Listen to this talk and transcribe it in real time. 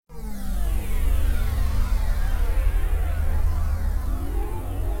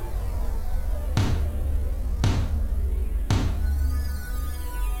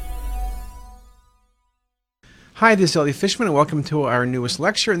Hi, this is Elliot Fishman, and welcome to our newest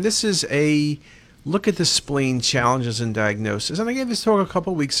lecture. And this is a look at the spleen challenges and diagnosis. And I gave this talk a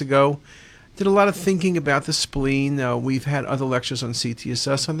couple weeks ago. Did a lot of thinking about the spleen. We've had other lectures on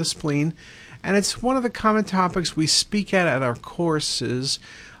CTSS on the spleen, and it's one of the common topics we speak at our courses.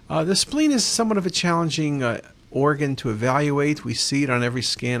 The spleen is somewhat of a challenging organ to evaluate. We see it on every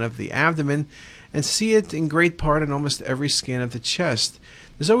scan of the abdomen and see it in great part on almost every scan of the chest.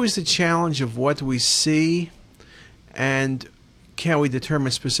 There's always the challenge of what we see and can we determine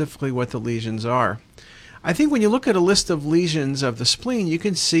specifically what the lesions are. I think when you look at a list of lesions of the spleen, you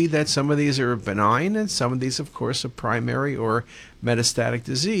can see that some of these are benign and some of these, of course, are primary or metastatic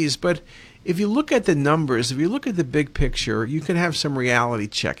disease. But if you look at the numbers, if you look at the big picture, you can have some reality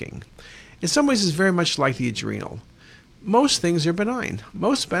checking. In some ways, it's very much like the adrenal. Most things are benign.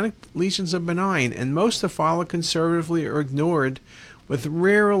 Most lesions are benign, and most are followed conservatively or ignored, with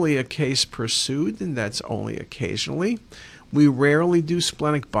rarely a case pursued, and that's only occasionally. We rarely do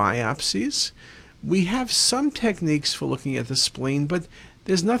splenic biopsies. We have some techniques for looking at the spleen, but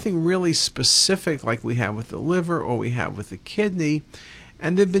there's nothing really specific like we have with the liver or we have with the kidney.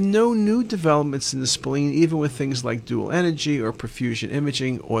 And there have been no new developments in the spleen, even with things like dual energy or perfusion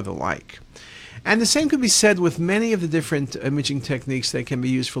imaging or the like. And the same could be said with many of the different imaging techniques that can be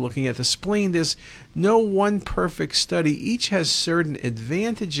used for looking at the spleen. There's no one perfect study. Each has certain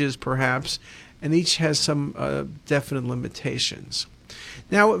advantages, perhaps, and each has some definite limitations.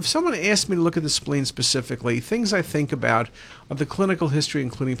 Now, if someone asked me to look at the spleen specifically, things I think about are the clinical history,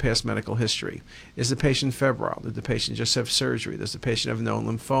 including past medical history. Is the patient febrile? Did the patient just have surgery? Does the patient have known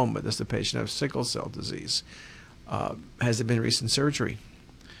lymphoma? Does the patient have sickle cell disease? Has there been recent surgery?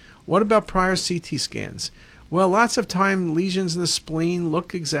 What about prior CT scans? Well, lots of time lesions in the spleen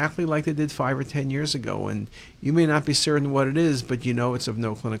look exactly like they did 5 or 10 years ago, and you may not be certain what it is, but you know it's of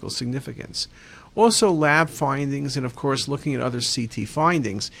no clinical significance. Also, lab findings, and of course looking at other CT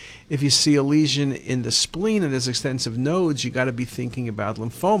findings. If you see a lesion in the spleen and there's extensive nodes, you got to be thinking about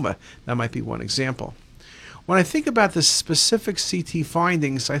lymphoma. That might be one example. When I think about the specific CT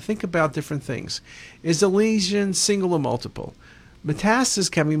findings, I think about different things. Is the lesion single or multiple?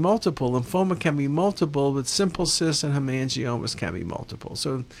 Metastasis can be multiple, lymphoma can be multiple, but simple cysts and hemangiomas can be multiple.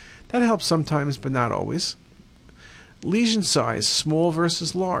 So that helps sometimes, but not always. Lesion size, small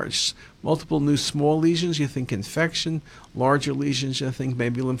versus large. Multiple new small lesions, you think infection. Larger lesions, you think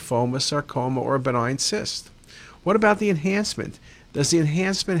maybe lymphoma, sarcoma, or a benign cyst. What about the enhancement? Does the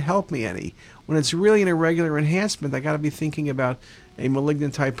enhancement help me any? When it's really an irregular enhancement, I got to be thinking about a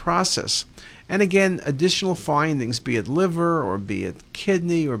malignant type process. And again, additional findings, be it liver or be it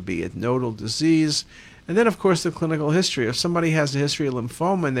kidney or be it nodal disease. And then, of course, the clinical history. If somebody has a history of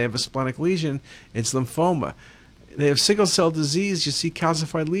lymphoma and they have a splenic lesion, it's lymphoma. They have sickle cell disease, you see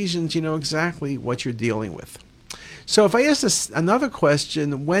calcified lesions, you know exactly what you're dealing with. So if I ask this another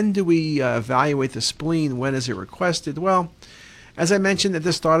question, when do we evaluate the spleen? When is it requested? Well, as I mentioned at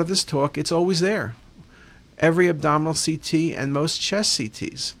the start of this talk, it's always there. Every abdominal CT and most chest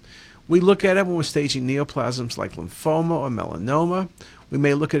CTs. We look at it when we're staging neoplasms like lymphoma or melanoma. We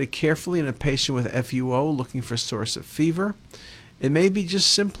may look at it carefully in a patient with FUO looking for source of fever. It may be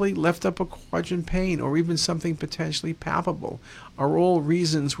just simply left upper quadrant pain or even something potentially palpable, are all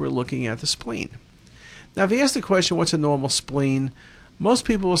reasons we're looking at the spleen. Now, if you ask the question, what's a normal spleen? Most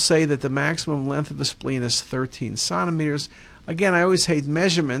people will say that the maximum length of the spleen is 13 centimeters. Again, I always hate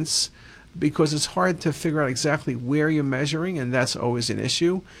measurements because it's hard to figure out exactly where you're measuring, and that's always an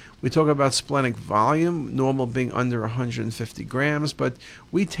issue. We talk about splenic volume, normal being under 150 grams, but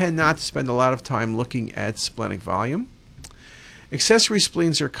we tend not to spend a lot of time looking at splenic volume. Accessory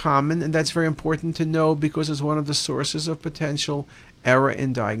spleens are common, and that's very important to know because it's one of the sources of potential error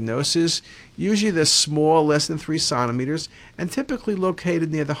in diagnosis. Usually they're small, less than 3 centimeters, and typically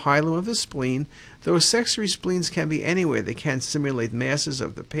located near the hilum of the spleen, though accessory spleens can be anywhere. They can simulate masses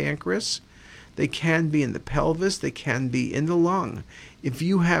of the pancreas. They can be in the pelvis. They can be in the lung. If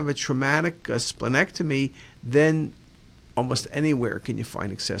you have a traumatic splenectomy, then almost anywhere can you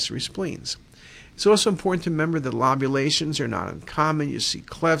find accessory spleens. It's also important to remember that lobulations are not uncommon. You see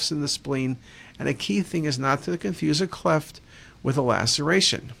clefts in the spleen, and a key thing is not to confuse a cleft with a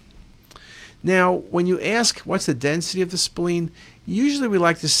laceration. Now, when you ask what's the density of the spleen, usually we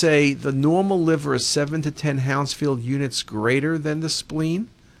like to say the normal liver is 7 to 10 Hounsfield units greater than the spleen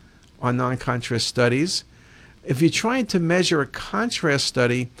on non-contrast studies. If you're trying to measure a contrast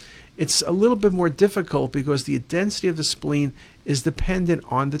study, it's a little bit more difficult because the density of the spleen is dependent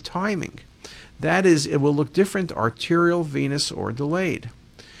on the timing. That is, it will look different arterial, venous, or delayed.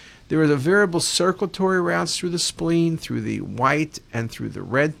 There are the variable circulatory routes through the spleen, through the white and through the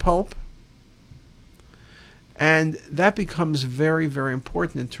red pulp. And that becomes very, very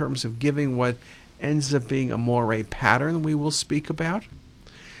important in terms of giving what ends up being a moire pattern we will speak about.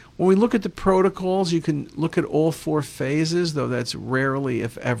 When we look at the protocols, you can look at all 4 phases, though that's rarely,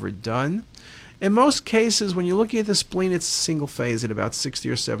 if ever, done. In most cases, when you're looking at the spleen, it's single phase at about 60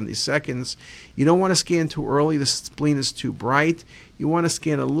 or 70 seconds. You don't want to scan too early. The spleen is too bright. You want to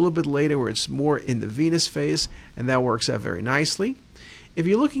scan a little bit later where it's more in the venous phase, and that works out very nicely. If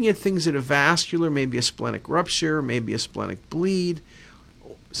you're looking at things that are vascular, maybe a splenic rupture, maybe a splenic bleed,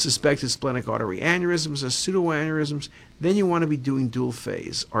 suspected splenic artery aneurysms or pseudoaneurysms, then you want to be doing dual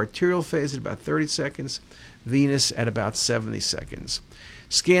phase. Arterial phase at about 30 seconds, venous at about 70 seconds.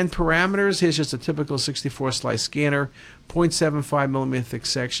 Scan parameters, here's just a typical 64 slice scanner, 0.75 millimeter thick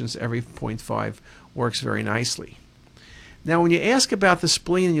sections every 0.5 works very nicely. Now when you ask about the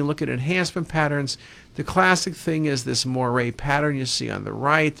spleen and you look at enhancement patterns, the classic thing is this moire pattern you see on the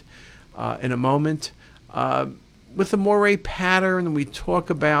right in a moment. With the moire pattern, we talk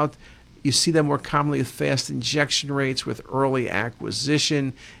about, you see them more commonly with fast injection rates, with early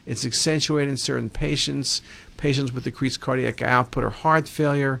acquisition. It's accentuated in certain patients, patients with decreased cardiac output or heart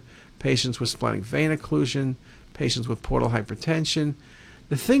failure, patients with splenic vein occlusion, patients with portal hypertension.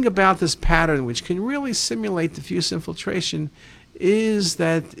 The thing about this pattern, which can really simulate diffuse infiltration, is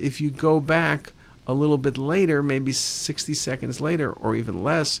that if you go back a little bit later, maybe 60 seconds later or even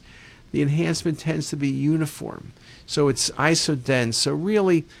less, the enhancement tends to be uniform. So it's isodense. So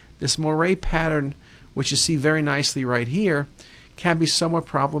really, this moire pattern, which you see very nicely right here, can be somewhat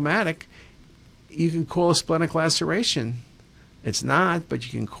problematic. You can call a splenic laceration. It's not, but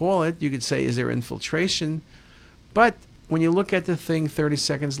you can call it. You could say, is there infiltration? But when you look at the thing 30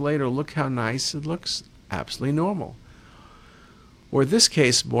 seconds later, look how nice it looks. Absolutely normal. Or in this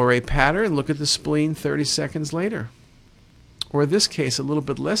case, moire pattern, look at the spleen 30 seconds later. Or in this case, a little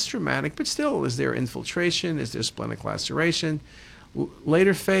bit less dramatic, but still, is there infiltration? Is there splenic laceration?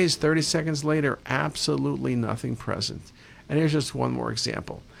 Later phase, 30 seconds later, absolutely nothing present. And here's just one more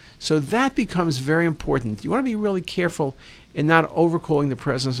example. So that becomes very important. You want to be really careful in not overcalling the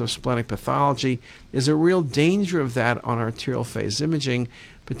presence of splenic pathology. There's a real danger of that on arterial phase imaging,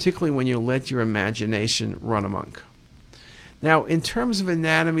 particularly when you let your imagination run amok. Now, in terms of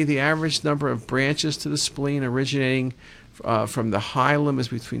anatomy, the average number of branches to the spleen originating from the hilum is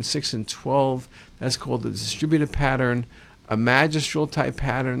between 6 and 12. That's called the distributed pattern. A magistral type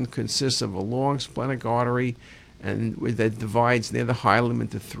pattern consists of a long splenic artery and that divides near the hilum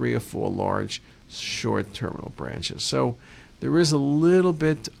into 3 or 4 large, short terminal branches. So there is a little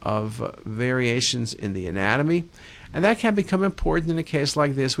bit of variations in the anatomy, and that can become important in a case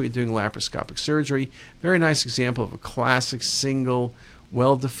like this where you're doing laparoscopic surgery. Very nice example of a classic single,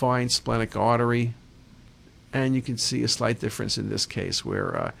 well-defined splenic artery. And you can see a slight difference in this case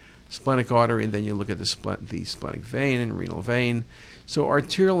where splenic artery, and then you look at the splenic vein and renal vein. So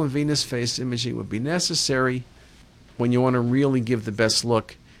arterial and venous phase imaging would be necessary when you want to really give the best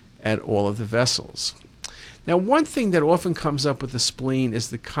look at all of the vessels. Now, one thing that often comes up with the spleen is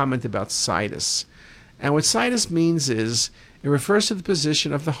the comment about situs. And what situs means is it refers to the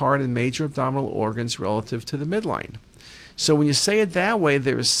position of the heart and major abdominal organs relative to the midline. So when you say it that way,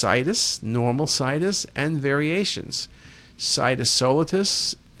 there is situs, normal situs, and variations. Situs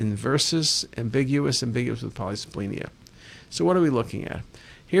solatus, inversus, ambiguous with polysplenia. So what are we looking at?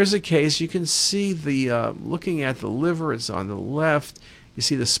 Here's a case. You can see the looking at the liver, it's on the left. You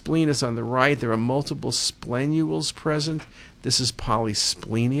see the spleen is on the right. There are multiple splenules present. This is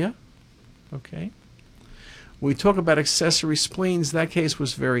polysplenia. Okay. When we talk about accessory spleens, that case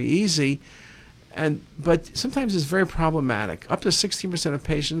was very easy. But sometimes it's very problematic. Up to 16% of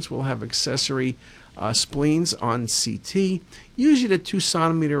patients will have accessory spleens on CT, usually at 2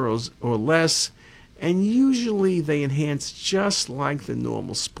 centimeters or less, and usually they enhance just like the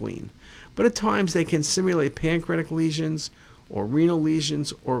normal spleen. But at times they can simulate pancreatic lesions or renal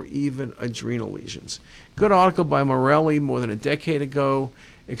lesions or even adrenal lesions. Good article by Morelli more than a decade ago.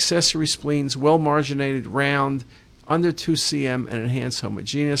 Accessory spleens, well marginated, round, under 2 cm and enhance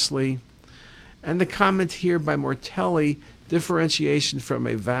homogeneously. And the comment here by Mortelli, differentiation from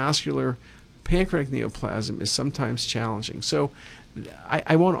a vascular pancreatic neoplasm is sometimes challenging. So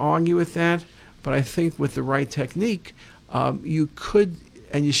I won't argue with that, but I think with the right technique, you could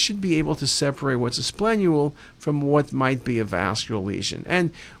and you should be able to separate what's a splenule from what might be a vascular lesion.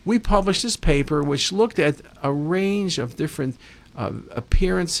 And we published this paper which looked at a range of different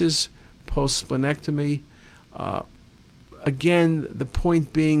appearances post-splenectomy. Again, the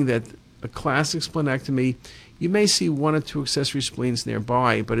point being that a classic splenectomy, you may see 1 or 2 accessory spleens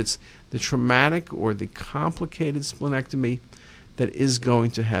nearby, but it's the traumatic or the complicated splenectomy that is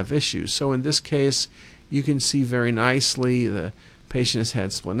going to have issues. So in this case, you can see very nicely the patient has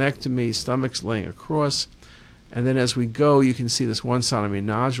had splenectomy, stomach's laying across. And then as we go, you can see this 1 centimeter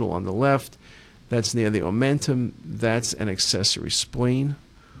nodule on the left. That's near the omentum. That's an accessory spleen.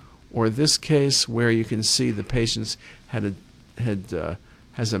 Or this case where you can see the patient's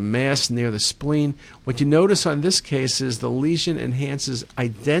has a mass near the spleen. What you notice on this case is the lesion enhances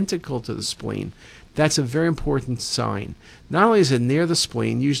identical to the spleen. That's a very important sign. Not only is it near the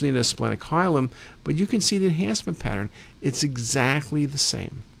spleen, usually in the splenic hilum, but you can see the enhancement pattern. It's exactly the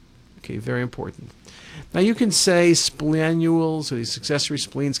same. Okay, very important. Now you can say spleninules or these accessory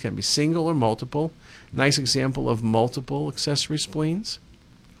spleens can be single or multiple. Nice example of multiple accessory spleens.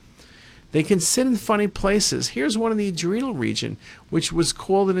 They can sit in funny places. Here's one in the adrenal region, which was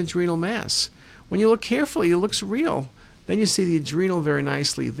called an adrenal mass. When you look carefully, it looks real. Then you see the adrenal very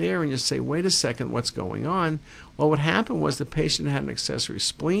nicely there, and you say, wait a second, what's going on? Well, what happened was the patient had an accessory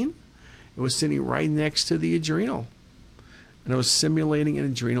spleen. It was sitting right next to the adrenal, and it was simulating an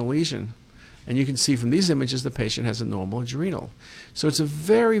adrenal lesion. And you can see from these images the patient has a normal adrenal. So it's a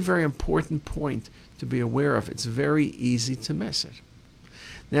very, very important point to be aware of. It's very easy to miss it.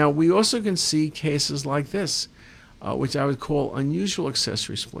 Now, we also can see cases like this, which I would call unusual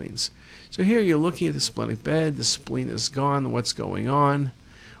accessory spleens. So here you're looking at the splenic bed, the spleen is gone, what's going on?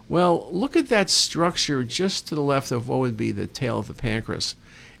 Well, look at that structure just to the left of what would be the tail of the pancreas.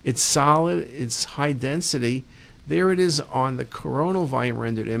 It's solid, it's high density. There it is on the coronal volume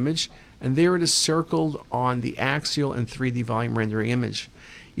rendered image, and there it is circled on the axial and 3D volume rendering image.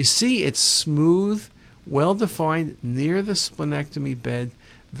 You see it's smooth, well-defined near the splenectomy bed,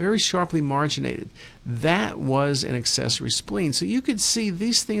 very sharply marginated. That was an accessory spleen. So you could see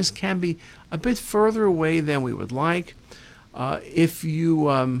these things can be a bit further away than we would like. If you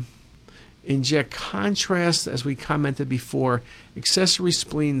inject contrast, as we commented before, accessory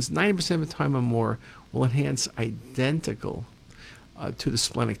spleens 90% of the time or more will enhance identical to the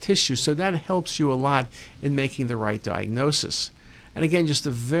splenic tissue. So that helps you a lot in making the right diagnosis. And again, just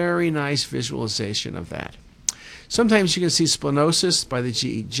a very nice visualization of that. Sometimes you can see splenosis by the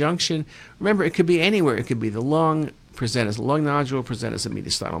GE junction. Remember, it could be anywhere. It could be the lung, present as a lung nodule, present as a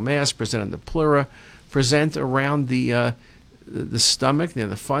mediastinal mass, present in the pleura, present around the stomach near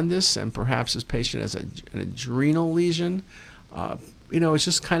the fundus, and perhaps this patient has an adrenal lesion. It's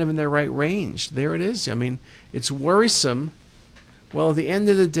just kind of in their right range. There it is. I mean, it's worrisome. Well, at the end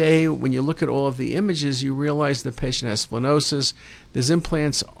of the day, when you look at all of the images, you realize the patient has splenosis. There's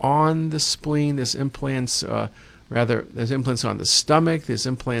implants on the spleen. There's implants there's implants on the stomach, there's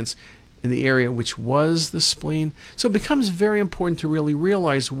implants in the area which was the spleen. So it becomes very important to really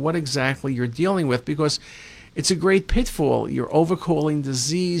realize what exactly you're dealing with, because it's a great pitfall. You're overcalling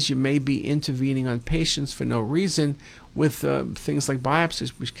disease. You may be intervening on patients for no reason with things like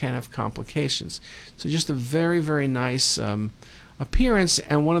biopsies, which can have complications. So just a very, very nice appearance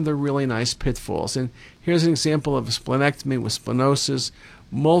and one of the really nice pitfalls. And here's an example of a splenectomy with splenosis,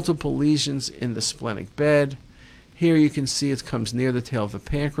 multiple lesions in the splenic bed. Here you can see it comes near the tail of the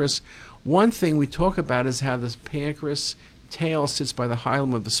pancreas. One thing we talk about is how the pancreas tail sits by the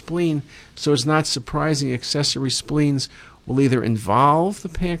hilum of the spleen, so it's not surprising accessory spleens will either involve the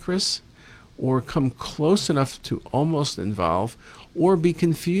pancreas or come close enough to almost involve, or be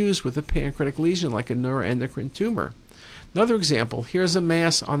confused with a pancreatic lesion like a neuroendocrine tumor. Another example, here's a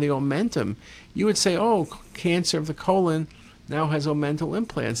mass on the omentum. You would say, oh, cancer of the colon now has omental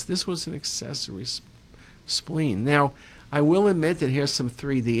implants. This was an accessory spleen. Now, I will admit that here's some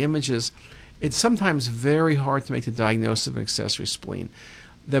 3D images. It's sometimes very hard to make the diagnosis of an accessory spleen.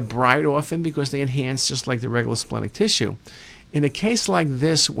 They're bright often because they enhance just like the regular splenic tissue. In a case like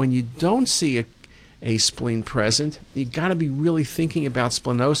this, when you don't see a spleen present, you got to be really thinking about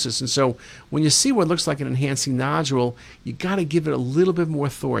splenosis. And so when you see what looks like an enhancing nodule, you got to give it a little bit more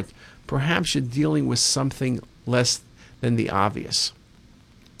thought. Perhaps you're dealing with something less than the obvious.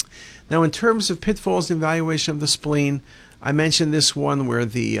 Now, in terms of pitfalls in evaluation of the spleen, I mentioned this one where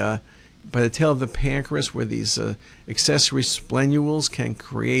by the tail of the pancreas, where these accessory spleninules can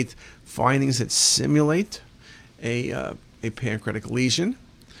create findings that simulate a pancreatic lesion.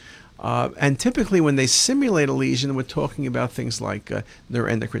 And typically when they simulate a lesion, we're talking about things like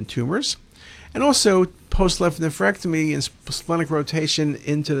neuroendocrine tumors. And also post-left nephrectomy and splenic rotation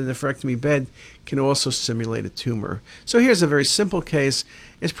into the nephrectomy bed can also simulate a tumor. So here's a very simple case.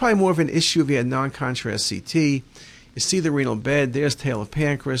 It's probably more of an issue if you had non-contrast CT. You see the renal bed, there's tail of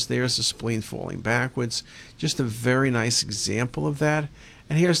pancreas, there's the spleen falling backwards. Just a very nice example of that.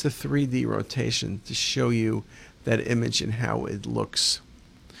 And here's the 3D rotation to show you that image and how it looks.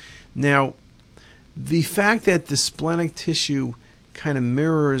 Now, the fact that the splenic tissue kind of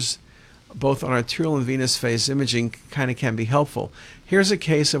mirrors both on arterial and venous phase imaging kind of can be helpful. Here's a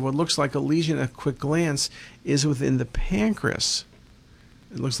case of what looks like a lesion at a quick glance is within the pancreas.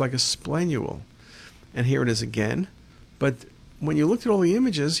 It looks like a splenule. And here it is again. But when you looked at all the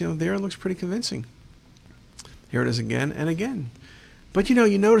images, there it looks pretty convincing. Here it is again and again. But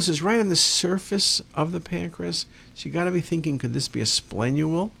you notice it's right on the surface of the pancreas. So you got to be thinking, could this be a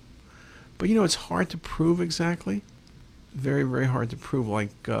splenule? But it's hard to prove exactly. Very, very hard to prove.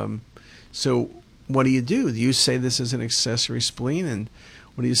 So what do? Do you say this is an accessory spleen? And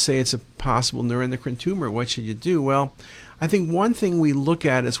what do you say it's a possible neuroendocrine tumor? What should you do? Well, I think one thing we look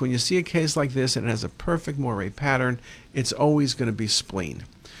at is when you see a case like this and it has a perfect moire pattern, it's always going to be spleen.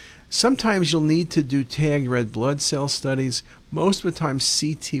 Sometimes you'll need to do tagged red blood cell studies. Most of the time,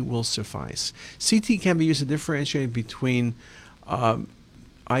 CT will suffice. CT can be used to differentiate between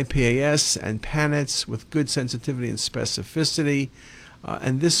IPAS and PANETs with good sensitivity and specificity.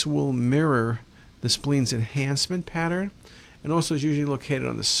 And this will mirror the spleen's enhancement pattern, and also is usually located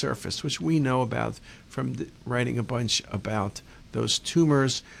on the surface, which we know about from writing a bunch about those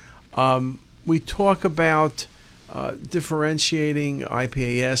tumors. We talk about differentiating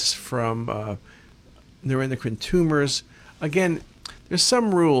IPAS from neuroendocrine tumors. Again, there's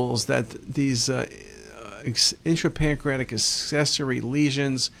some rules that these intrapancreatic accessory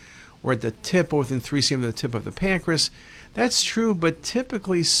lesions or at the tip or within 3 cm of the tip of the pancreas, that's true, but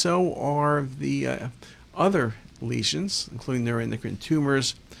typically so are the other lesions, including neuroendocrine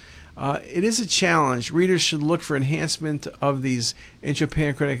tumors. It is a challenge. Readers should look for enhancement of these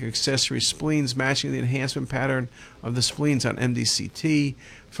intrapancreatic accessory spleens matching the enhancement pattern of the spleens on MDCT.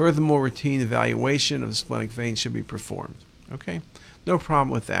 Furthermore, routine evaluation of the splenic vein should be performed. Okay, no problem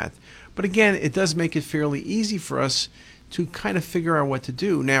with that. But again, it does make it fairly easy for us to kind of figure out what to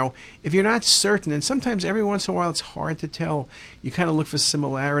do. Now, if you're not certain, and sometimes every once in a while it's hard to tell, you kind of look for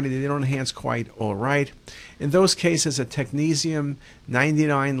similarity. They don't enhance quite all right. In those cases, a technetium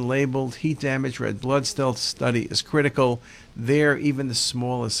 99 labeled heat damage red blood cell study is critical. There, even the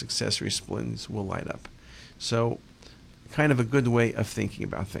smallest accessory spleens will light up. So, kind of a good way of thinking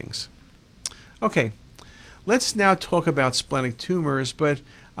about things. Okay, let's now talk about splenic tumors, but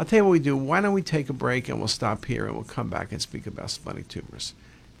I'll tell you what we do. Why don't we take a break and we'll stop here and we'll come back and speak about splenic tumors.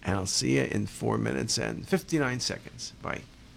 And I'll see you in 4 minutes and 59 seconds. Bye.